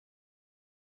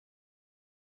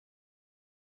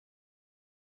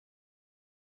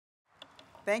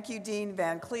Thank you, Dean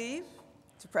Van Cleve,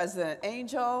 to President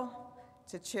Angel,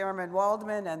 to Chairman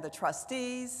Waldman and the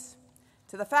trustees,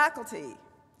 to the faculty,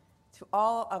 to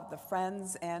all of the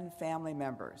friends and family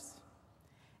members,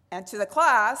 and to the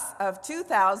class of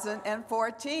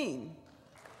 2014.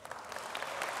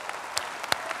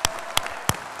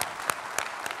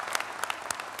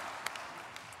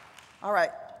 All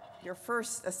right, your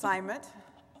first assignment,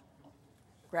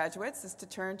 graduates, is to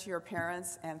turn to your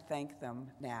parents and thank them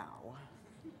now.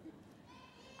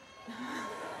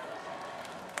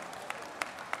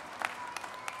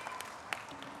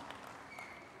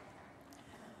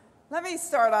 Let me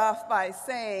start off by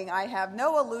saying I have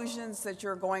no illusions that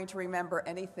you're going to remember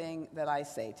anything that I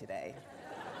say today.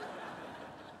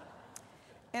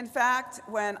 In fact,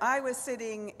 when I was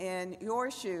sitting in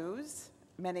your shoes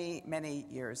many, many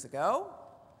years ago,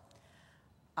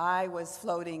 I was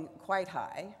floating quite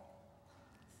high,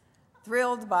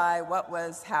 thrilled by what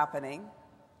was happening.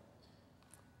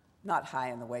 Not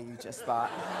high in the way you just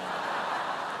thought.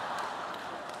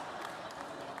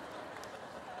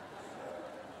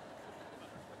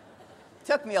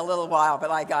 Took me a little while,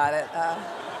 but I got it.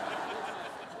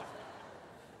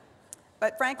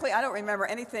 But frankly, I don't remember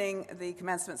anything the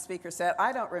commencement speaker said.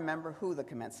 I don't remember who the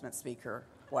commencement speaker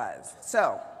was.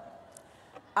 So,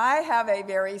 I have a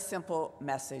very simple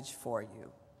message for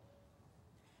you.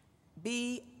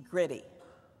 Be gritty.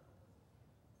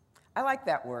 I like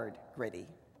that word, gritty.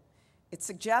 It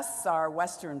suggests our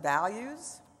Western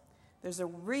values. There's a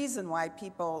reason why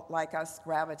people like us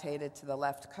gravitated to the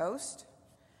left coast.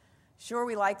 Sure,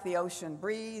 we like the ocean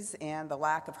breeze and the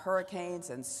lack of hurricanes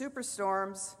and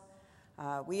superstorms.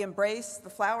 We embraced the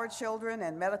flower children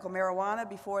and medical marijuana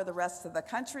before the rest of the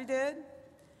country did.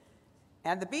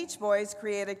 And the Beach Boys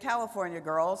created California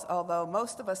Girls, although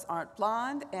most of us aren't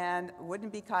blonde and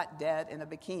wouldn't be caught dead in a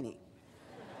bikini.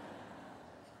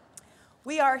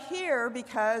 We are here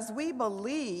because we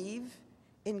believe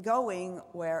in going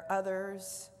where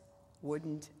others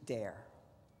wouldn't dare.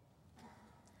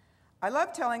 I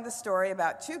love telling the story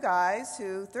about two guys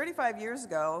who 35 years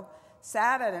ago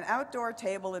sat at an outdoor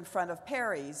table in front of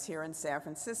Perry's here in San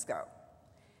Francisco.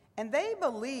 And they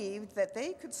believed that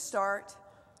they could start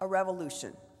a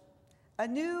revolution, a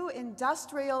new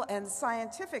industrial and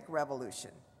scientific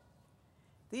revolution.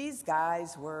 These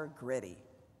guys were gritty.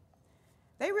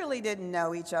 They really didn't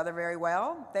know each other very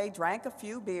well. They drank a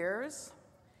few beers.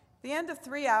 At the end of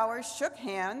 3 hours, shook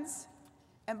hands,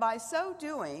 and by so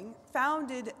doing,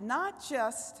 founded not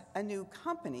just a new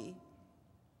company,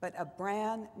 but a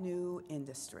brand new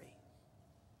industry.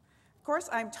 Of course,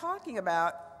 I'm talking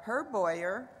about Herb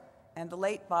Boyer and the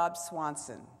late Bob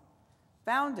Swanson,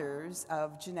 founders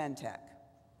of Genentech.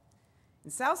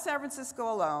 In South San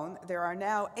Francisco alone, there are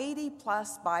now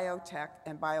 80-plus biotech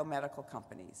and biomedical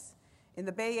companies. In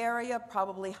the Bay Area,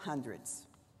 probably hundreds.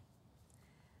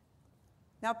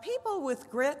 Now, people with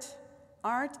grit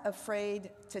aren't afraid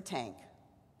to tank.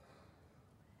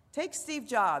 Take Steve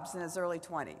Jobs in his early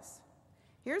 20s.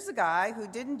 Here's a guy who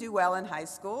didn't do well in high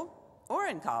school or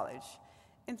in college.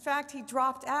 In fact, he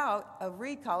dropped out of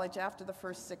Reed College after the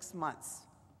first 6 months.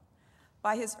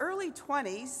 By his early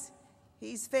 20s,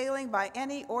 he's failing by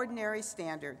any ordinary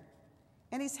standard,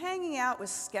 and he's hanging out with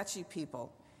sketchy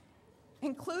people,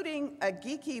 including a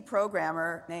geeky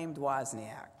programmer named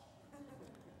Wozniak.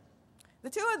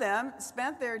 The two of them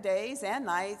spent their days and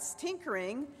nights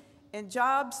tinkering in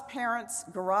Jobs' parents'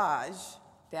 garage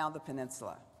down the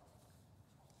peninsula.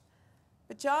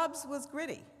 But Jobs was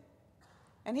gritty,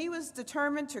 and he was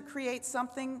determined to create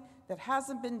something that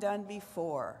hasn't been done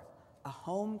before, a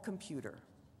home computer.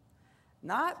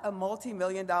 Not a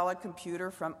multi-million-dollar computer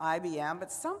from IBM,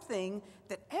 but something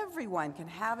that everyone can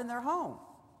have in their home.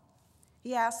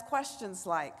 He asked questions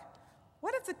like,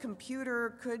 what if the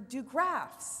computer could do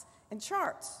graphs and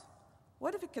charts?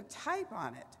 What if it could type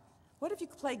on it? What if you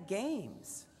could play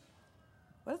games?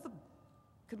 What if the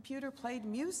computer played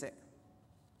music?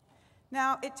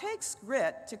 Now, it takes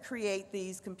grit to create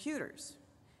these computers.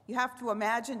 You have to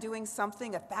imagine doing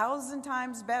something 1,000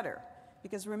 times better,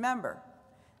 because remember,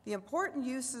 the important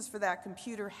uses for that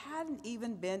computer hadn't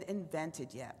even been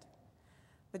invented yet.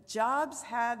 But Jobs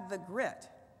had the grit,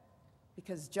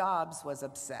 because Jobs was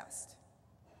obsessed.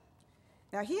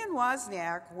 Now, he and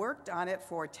Wozniak worked on it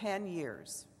for 10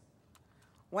 years,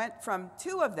 went from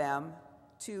 2 of them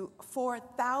to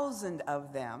 4,000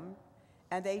 of them,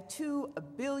 and a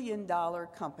 $2 billion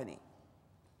company.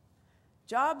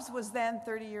 Jobs was then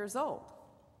 30 years old.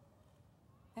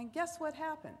 And guess what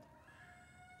happened?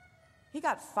 He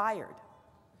got fired.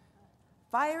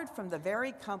 Fired from the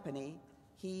very company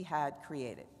he had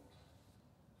created.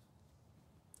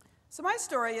 So my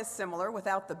story is similar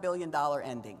without the billion-dollar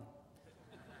ending.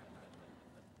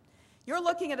 You're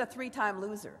looking at a 3-time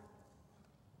loser.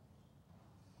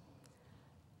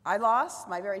 I lost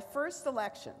my very first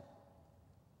election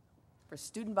for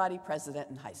student body president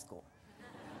in high school.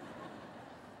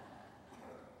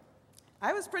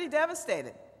 I was pretty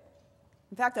devastated.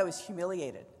 In fact, I was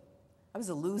humiliated. I was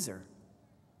a loser.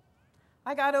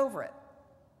 I got over it.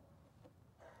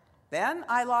 Then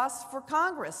I lost for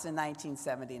Congress in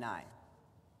 1979.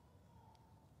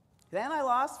 Then I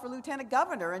lost for lieutenant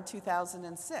governor in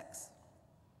 2006.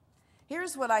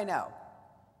 Here's what I know.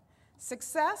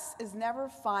 Success is never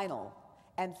final,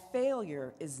 and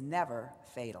failure is never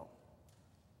fatal.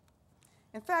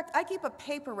 In fact, I keep a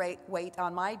paperweight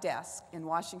on my desk in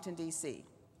Washington, D.C.,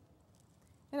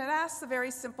 and it asks a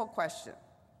very simple question.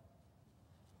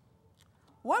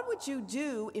 What would you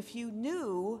do if you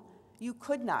knew you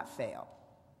could not fail?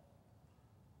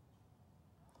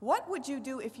 What would you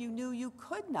do if you knew you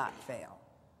could not fail?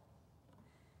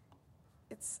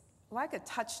 It's like a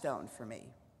touchstone for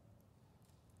me.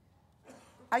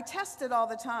 I test it all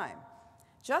the time.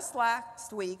 Just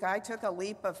last week, I took a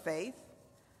leap of faith.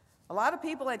 A lot of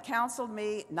people had counseled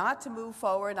me not to move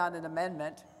forward on an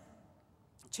amendment,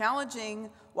 challenging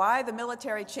why the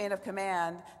military chain of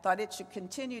command thought it should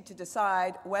continue to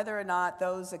decide whether or not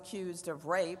those accused of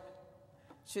rape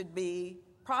should be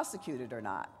prosecuted or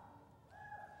not.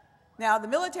 Now, the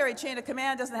military chain of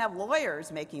command doesn't have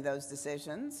lawyers making those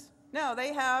decisions. No,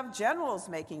 they have generals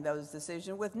making those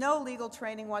decisions with no legal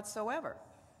training whatsoever.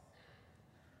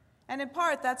 And in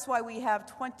part, that's why we have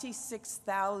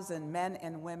 26,000 men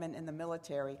and women in the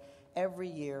military every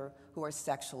year who are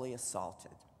sexually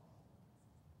assaulted.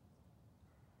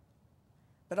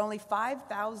 But only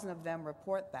 5,000 of them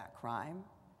report that crime,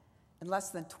 and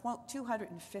less than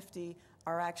 250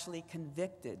 are actually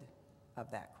convicted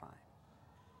of that crime.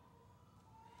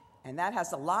 And that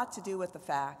has a lot to do with the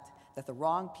fact that the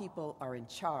wrong people are in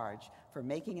charge for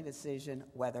making a decision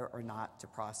whether or not to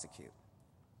prosecute.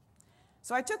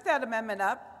 So I took that amendment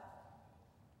up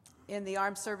in the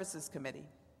Armed Services Committee.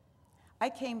 I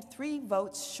came 3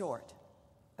 votes short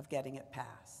of getting it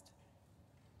passed.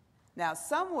 Now,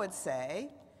 some would say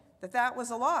that that was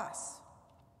a loss,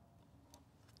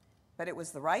 but it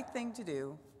was the right thing to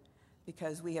do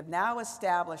because we have now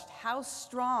established how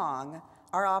strong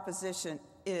our opposition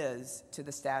is to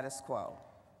the status quo.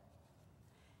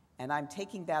 And I'm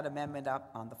taking that amendment up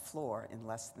on the floor in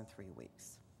less than 3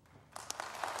 weeks.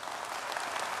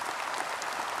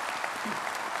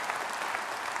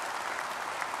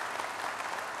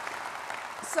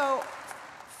 So,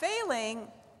 failing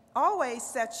always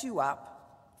sets you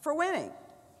up for winning.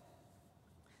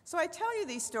 So I tell you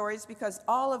these stories because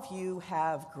all of you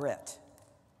have grit.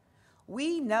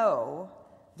 We know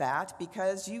that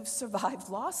because you've survived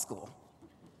law school.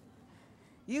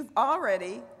 You've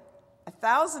already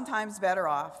 1,000 times better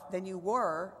off than you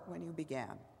were when you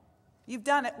began. You've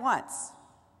done it once.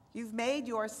 You've made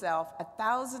yourself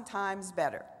 1,000 times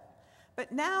better.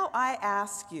 But now I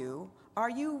ask you, are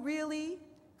you really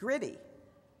gritty?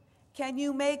 Can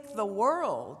you make the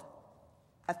world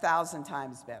 1,000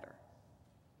 times better?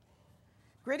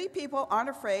 Gritty people aren't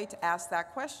afraid to ask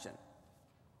that question.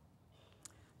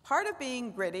 Part of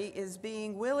being gritty is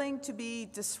being willing to be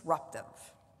disruptive.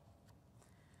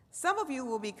 Some of you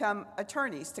will become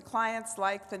attorneys to clients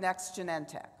like the next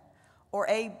Genentech, or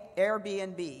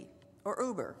Airbnb, or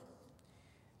Uber.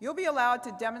 You'll be allowed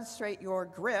to demonstrate your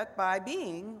grit by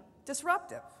being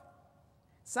disruptive.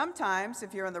 Sometimes,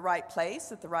 if you're in the right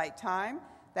place at the right time,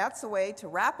 that's a way to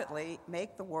rapidly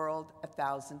make the world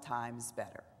 1,000 times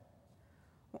better.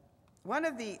 One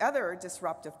of the other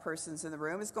disruptive persons in the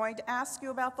room is going to ask you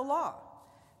about the law.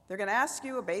 They're going to ask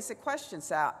you a basic question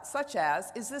such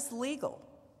as, is this legal?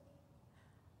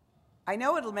 I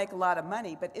know it'll make a lot of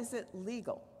money, but is it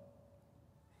legal?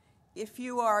 If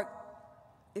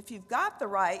you've got the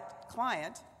right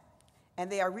client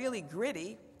and they are really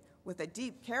gritty with a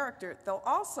deep character, they'll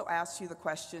also ask you the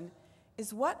question,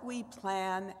 is what we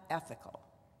plan ethical?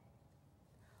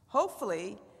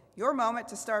 Hopefully, your moment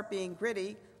to start being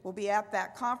gritty will be at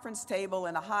that conference table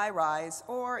in a high-rise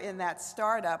or in that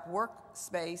startup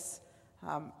workspace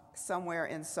somewhere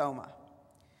in Soma.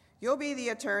 You'll be the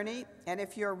attorney, and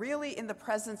if you're really in the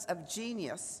presence of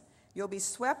genius, you'll be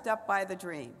swept up by the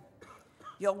dream.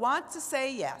 You'll want to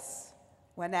say yes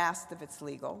when asked if it's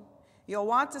legal. You'll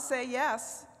want to say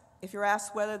yes if you're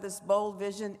asked whether this bold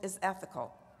vision is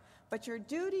ethical. But your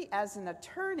duty as an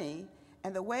attorney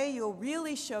and the way you'll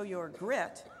really show your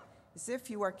grit is if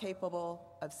you are capable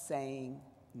of saying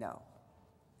no.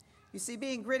 You see,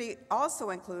 being gritty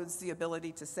also includes the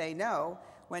ability to say no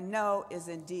when no is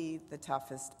indeed the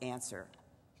toughest answer.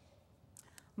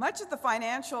 Much of the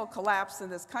financial collapse in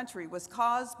this country was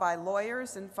caused by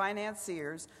lawyers and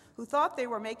financiers who thought they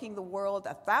were making the world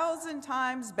 1,000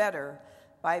 times better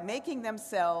by making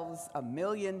themselves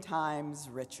 1,000,000 times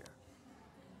richer.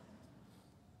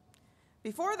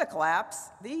 Before the collapse,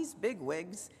 these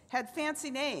bigwigs had fancy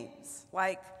names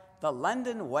like the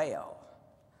London Whale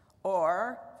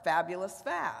or Fabulous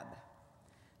Fab.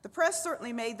 The press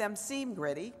certainly made them seem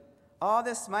gritty. All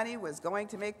this money was going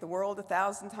to make the world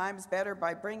 1,000 times better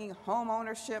by bringing home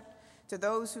ownership to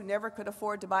those who never could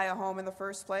afford to buy a home in the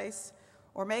first place,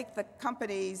 or make the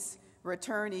company's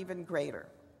return even greater.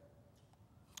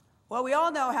 Well, we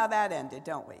all know how that ended,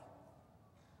 don't we?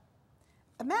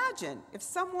 Imagine if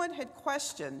someone had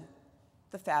questioned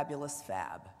the Fabulous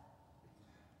Fab.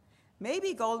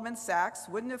 Maybe Goldman Sachs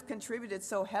wouldn't have contributed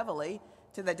so heavily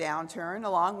to the downturn,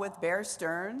 along with Bear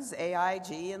Stearns,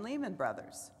 AIG, and Lehman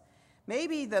Brothers.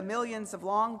 Maybe the millions of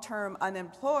long-term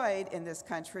unemployed in this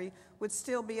country would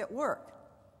still be at work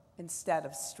instead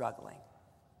of struggling.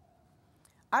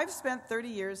 I've spent 30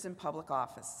 years in public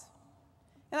office,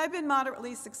 and I've been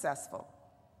moderately successful.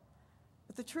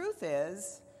 But the truth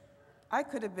is, I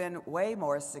could have been way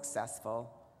more successful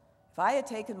if I had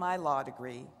taken my law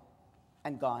degree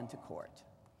and gone to court.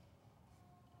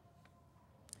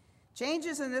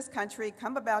 Changes in this country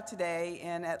come about today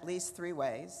in at least 3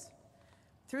 ways: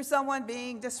 through someone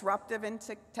being disruptive in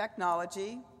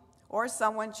technology, or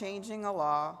someone changing a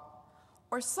law,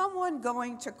 or someone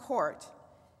going to court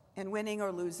and winning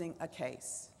or losing a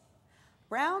case.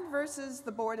 Brown versus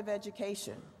the Board of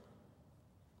Education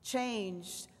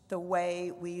changed the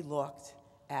way we looked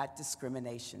at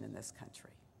discrimination in this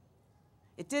country.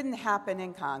 It didn't happen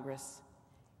in Congress,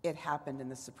 it happened in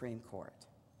the Supreme Court.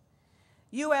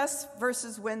 U.S.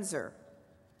 versus Windsor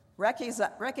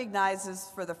recognizes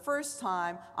for the first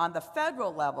time on the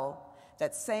federal level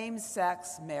that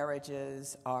same-sex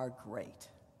marriages are great.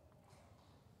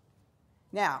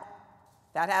 Now,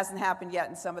 that hasn't happened yet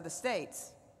in some of the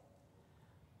states,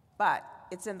 but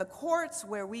it's in the courts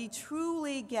where we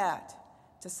truly get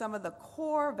to some of the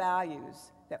core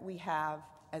values that we have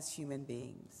as human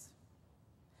beings.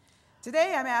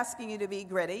 Today, I'm asking you to be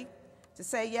gritty, to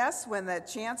say yes when the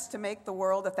chance to make the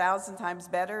world 1,000 times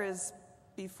better is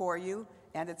before you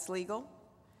and it's legal.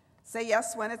 Say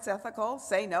yes when it's ethical,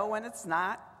 say no when it's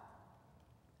not,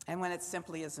 and when it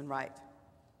simply isn't right.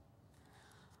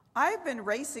 I've been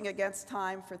racing against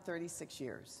time for 36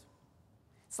 years.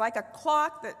 It's like a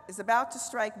clock that is about to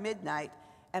strike midnight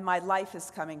and my life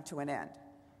is coming to an end.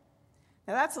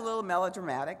 Now that's a little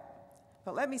melodramatic,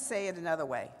 but let me say it another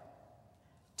way.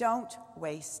 Don't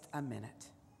waste a minute.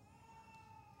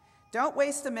 Don't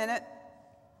waste a minute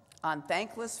on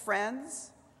thankless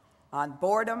friends, on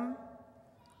boredom,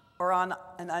 or on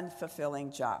an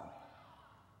unfulfilling job.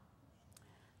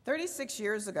 36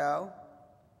 years ago,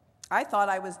 I thought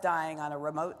I was dying on a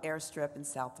remote airstrip in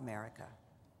South America.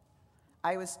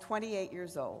 I was 28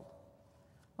 years old.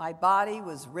 My body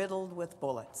was riddled with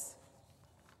bullets.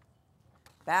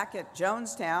 Back at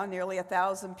Jonestown, nearly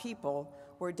 1,000 people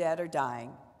were dead or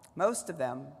dying, most of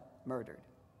them murdered,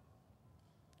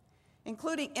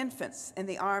 including infants in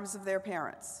the arms of their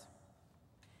parents.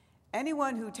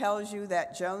 Anyone who tells you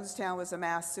that Jonestown was a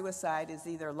mass suicide is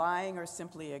either lying or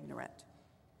simply ignorant.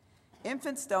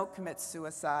 Infants don't commit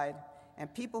suicide,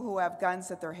 and people who have guns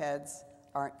at their heads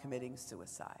aren't committing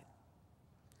suicide.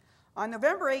 On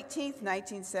November 18,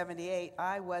 1978,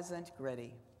 I wasn't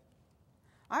gritty.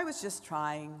 I was just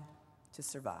trying to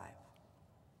survive.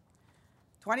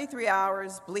 23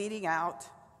 hours bleeding out,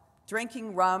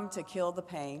 drinking rum to kill the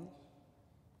pain.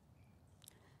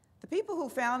 The people who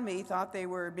found me thought they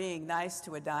were being nice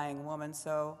to a dying woman,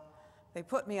 so they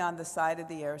put me on the side of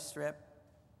the airstrip,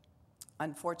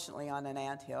 unfortunately on an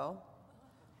anthill.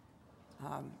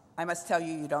 I must tell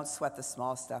you, you don't sweat the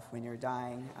small stuff when you're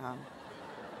dying.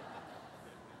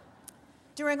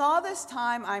 During all this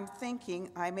time, I'm thinking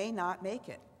I may not make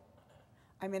it.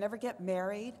 I may never get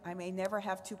married. I may never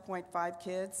have 2.5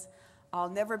 kids. I'll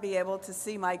never be able to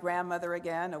see my grandmother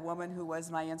again, a woman who was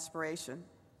my inspiration.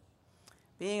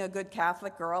 Being a good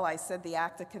Catholic girl, I said the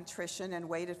act of contrition and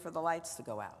waited for the lights to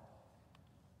go out.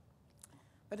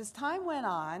 But as time went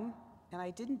on, and I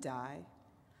didn't die,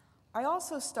 I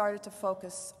also started to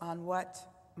focus on what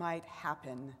might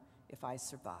happen if I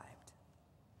survived.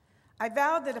 I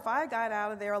vowed that if I got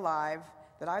out of there alive,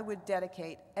 that I would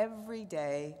dedicate every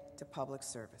day to public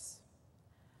service.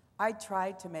 I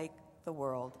tried to make the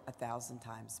world 1,000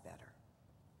 times better.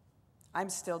 I'm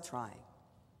still trying,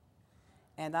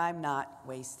 and I'm not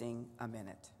wasting a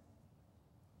minute.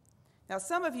 Now,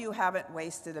 some of you haven't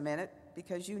wasted a minute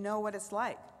because you know what it's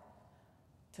like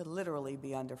to literally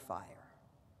be under fire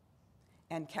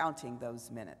and counting those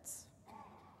minutes.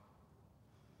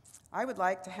 I would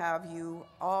like to have you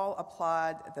all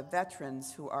applaud the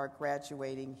veterans who are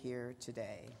graduating here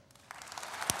today.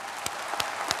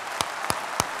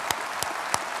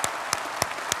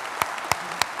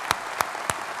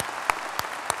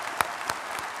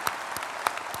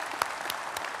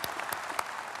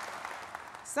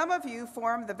 Some of you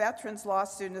formed the Veterans Law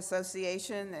Student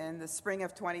Association in the spring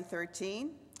of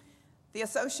 2013. The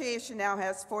association now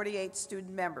has 48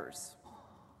 student members.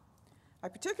 I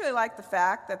particularly like the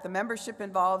fact that the membership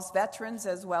involves veterans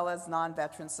as well as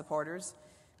non-veteran supporters,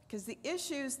 because the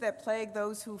issues that plague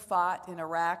those who fought in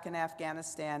Iraq and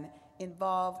Afghanistan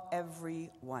involve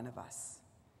every one of us.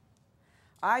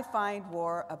 I find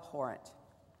war abhorrent,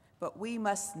 but we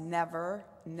must never,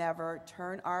 never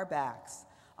turn our backs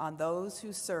on those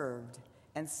who served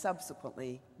and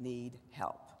subsequently need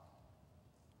help.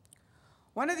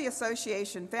 One of the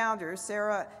association founders,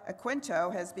 Sarah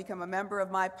Aquinto, has become a member of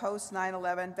my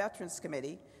post-9/11 Veterans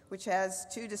Committee, which has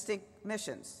two distinct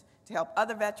missions: to help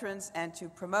other veterans and to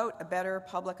promote a better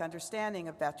public understanding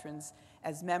of veterans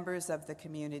as members of the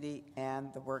community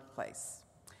and the workplace.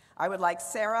 I would like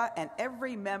Sarah and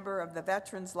every member of the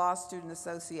Veterans Law Student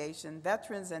Association,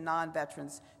 veterans and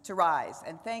non-veterans, to rise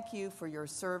and thank you for your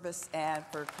service and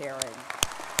for caring.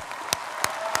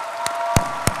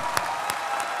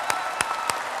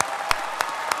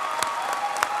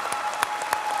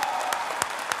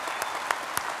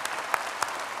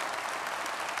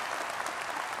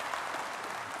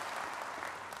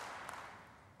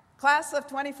 Class of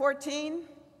 2014,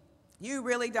 you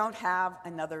really don't have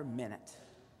another minute.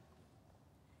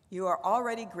 You are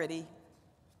already gritty,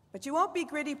 but you won't be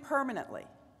gritty permanently.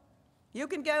 You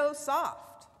can go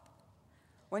soft.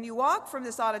 When you walk from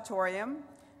this auditorium,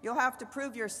 you'll have to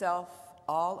prove yourself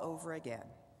all over again.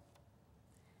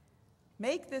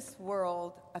 Make this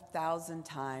world 1,000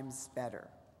 times better.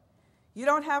 You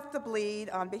don't have to bleed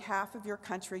on behalf of your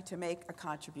country to make a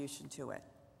contribution to it.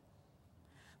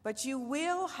 But you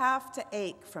will have to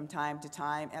ache from time to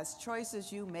time as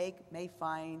choices you make may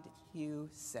find you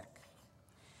sick.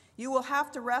 You will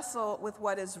have to wrestle with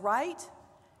what is right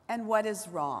and what is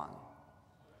wrong.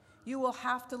 You will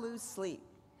have to lose sleep.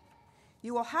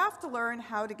 You will have to learn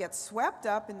how to get swept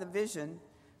up in the vision,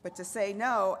 but to say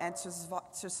no and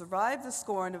to survive the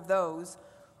scorn of those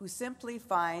who simply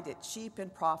find it cheap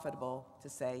and profitable to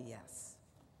say yes.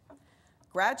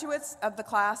 Graduates of the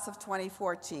class of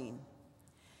 2014,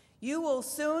 you will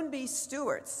soon be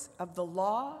stewards of the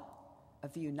law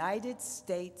of the United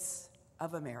States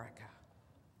of America.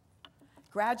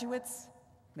 Graduates,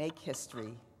 make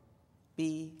history.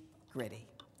 Be gritty.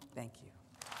 Thank you.